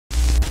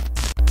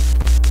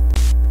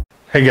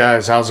Hey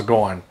guys, how's it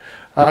going?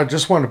 I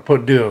just wanted to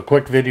do a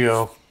quick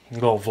video,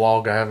 little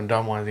vlog. I haven't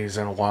done one of these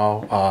in a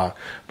while.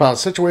 About a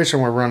situation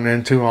we're running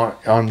into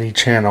on the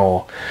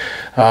channel.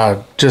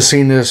 Just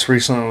seen this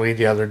recently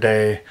the other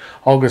day,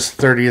 August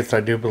 30th,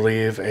 I do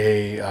believe.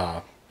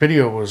 A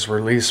video was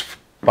released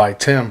by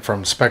Tim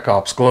from Spec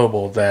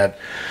Global that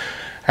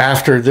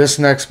after this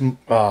next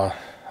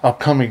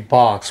upcoming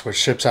box, which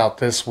ships out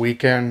this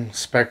weekend,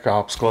 Spec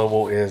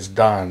Global is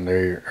done.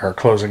 They are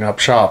closing up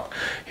shop.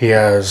 He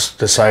has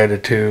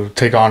decided to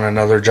take on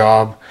another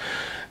job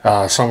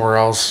somewhere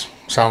else.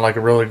 Sound like a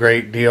really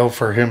great deal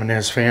for him and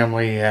his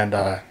family,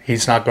 and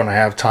he's not going to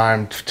have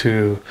time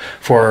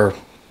for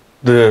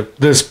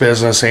this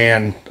business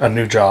and a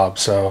new job,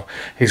 so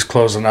he's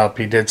closing up.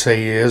 He did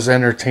say he is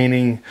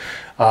entertaining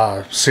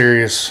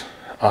serious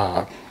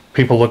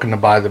people looking to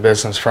buy the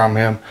business from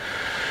him,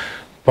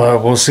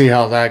 but we'll see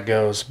how that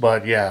goes.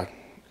 But yeah,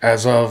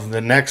 as of the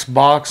next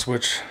box,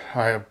 which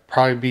I'll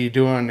probably be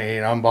doing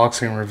an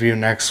unboxing review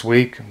next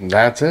week,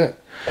 that's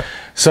it.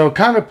 So it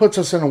kind of puts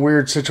us in a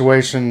weird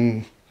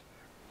situation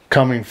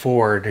coming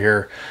forward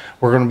here.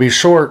 We're going to be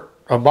short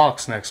a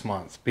box next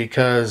month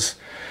because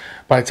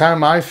by the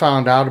time I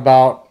found out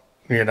about,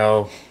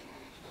 not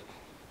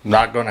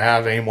going to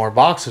have any more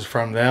boxes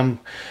from them,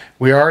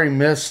 we already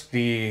missed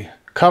the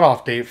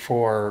cutoff date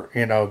for,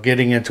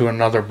 getting into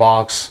another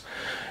box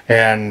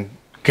and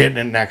getting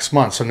it next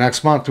month. So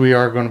next month we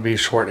are going to be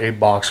short a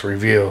box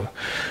review.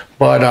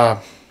 But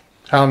I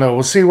don't know,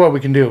 we'll see what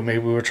we can do. Maybe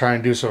we'll try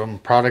and do some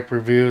product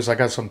reviews. I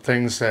got some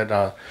things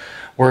that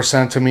were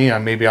sent to me.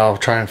 Maybe I'll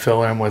try and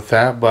fill in with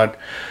that. But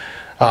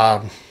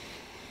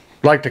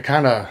like to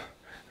kind of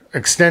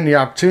extend the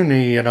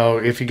opportunity,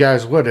 if you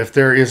guys would, if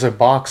there is a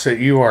box that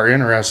you are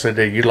interested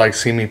that you'd like to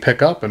see me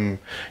pick up and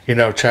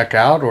check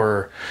out,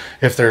 or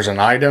if there's an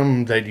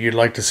item that you'd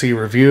like to see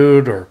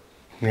reviewed or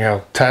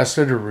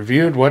tested or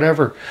reviewed,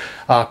 whatever,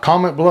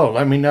 comment below,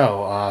 let me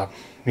know.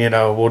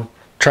 We'll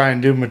try and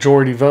do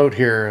majority vote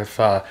here. If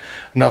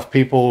enough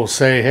people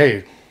say,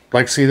 hey,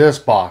 like to see this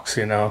box,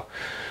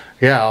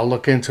 yeah, I'll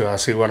look into it. I'll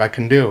see what I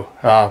can do.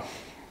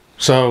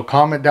 So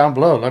comment down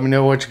below, let me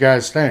know what you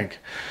guys think.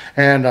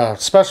 And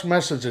special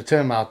message to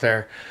Tim out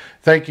there,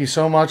 thank you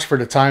so much for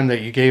the time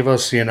that you gave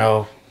us,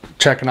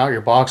 checking out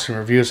your boxing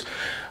reviews.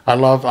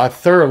 I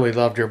thoroughly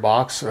loved your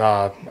box.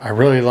 I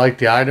really liked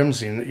the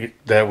items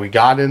that we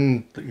got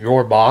in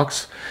your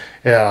box.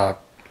 There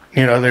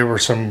were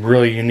some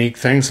really unique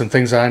things and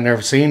things I'd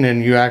never seen,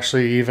 and you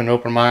actually even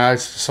opened my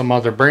eyes to some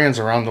other brands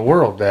around the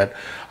world that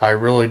I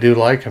really do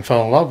like and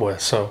fell in love with.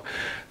 So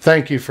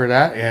thank you for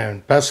that,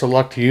 and best of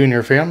luck to you and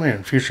your family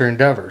in future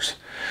endeavors.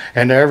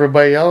 And to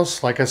everybody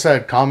else, like I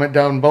said, comment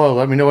down below.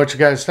 Let me know what you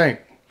guys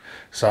think.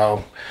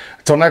 So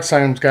until next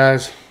time,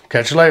 guys,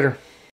 catch you later.